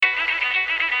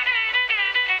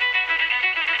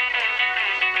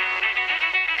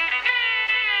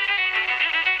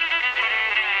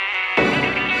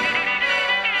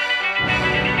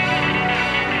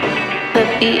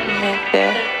Thabeatmakr.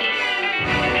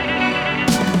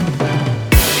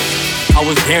 I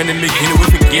was there in the beginning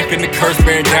with a gift and a curse,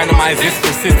 bearing down on my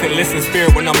existence. Persistent, listen,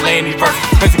 spirit when I'm laying these verses.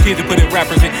 Persecuted, putting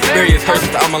rappers in various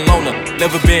hearses. I'm a loner,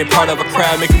 never been part of a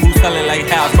crowd, making moves selling like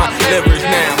house. My leverage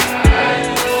now.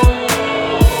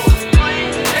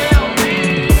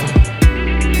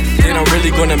 Then I'm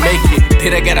really gonna make it.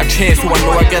 Did I got a chance? So I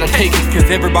know I gotta take it. Cause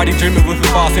everybody dreaming with a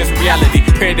false sense of reality.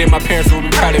 Praying that my parents will be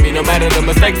proud of me, no matter the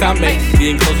mistakes I make.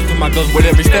 Getting closer to my goals with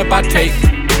every step I take.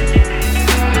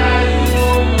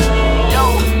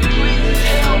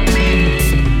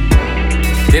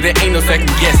 There ain't no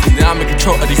second guessing that I'm in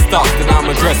control of these thoughts that I'm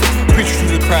addressing. Preaching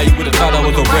to the crowd, you would've thought I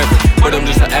was a reverend, but I'm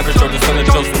just an average Joe, the son of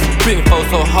Joseph. Spitting flow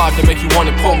so hard to make you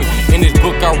wanna quote me. In this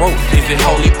book I wrote, is it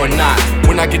holy or not?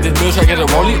 When I get this bill, should I get a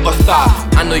rollie or stop?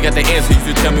 I know you got the answer, you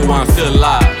should tell me why I'm still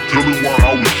alive. Tell me why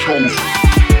I was chosen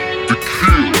to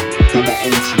kill for my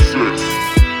own success.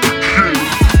 To kill,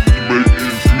 to make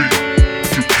ends meet.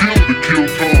 To kill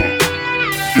time.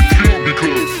 To kill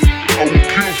because I will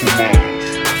kill for mine.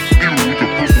 Even with the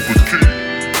purpose of a key.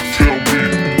 Tell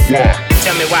me why.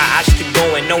 Tell me why I should keep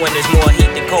going, knowing there's more heat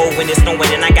than cold when it's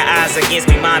snowing. And I got eyes against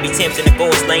me, mind be tempting to go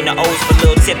and slang the O's for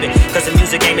little tipping. Cause the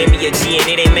music ain't made me a G, and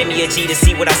it ain't made me a G to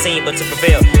see what I seen, but to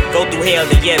prevail. Go through hell,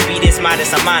 and yeah, be this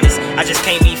modest, I'm honest. I just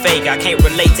can't be fake, I can't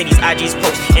relate to these IG's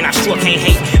posts. And I sure can't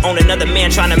hate on another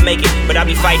man trying to make it. But I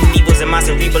be fighting evils in my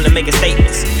cerebral and making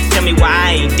statements. Tell me why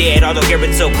I ain't dead, although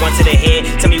Jaryn took one to the head.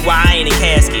 Tell me why I ain't in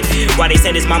casket, why they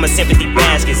send his mama sympathy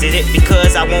baskets. Is it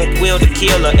because I won't will to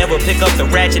kill or ever pick up the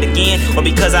ratchet again? Or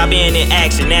because I've been in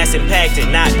action that's impacted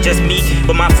not just me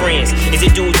but my friends? Is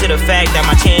it due to the fact that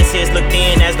my chances looked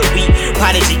in as the weak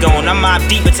prodigy gone? I'm mob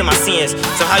deep into my sins,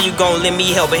 so how you gon' lend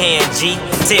me help a hand, G?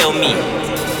 Tell me.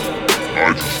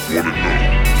 I just wanna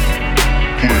know.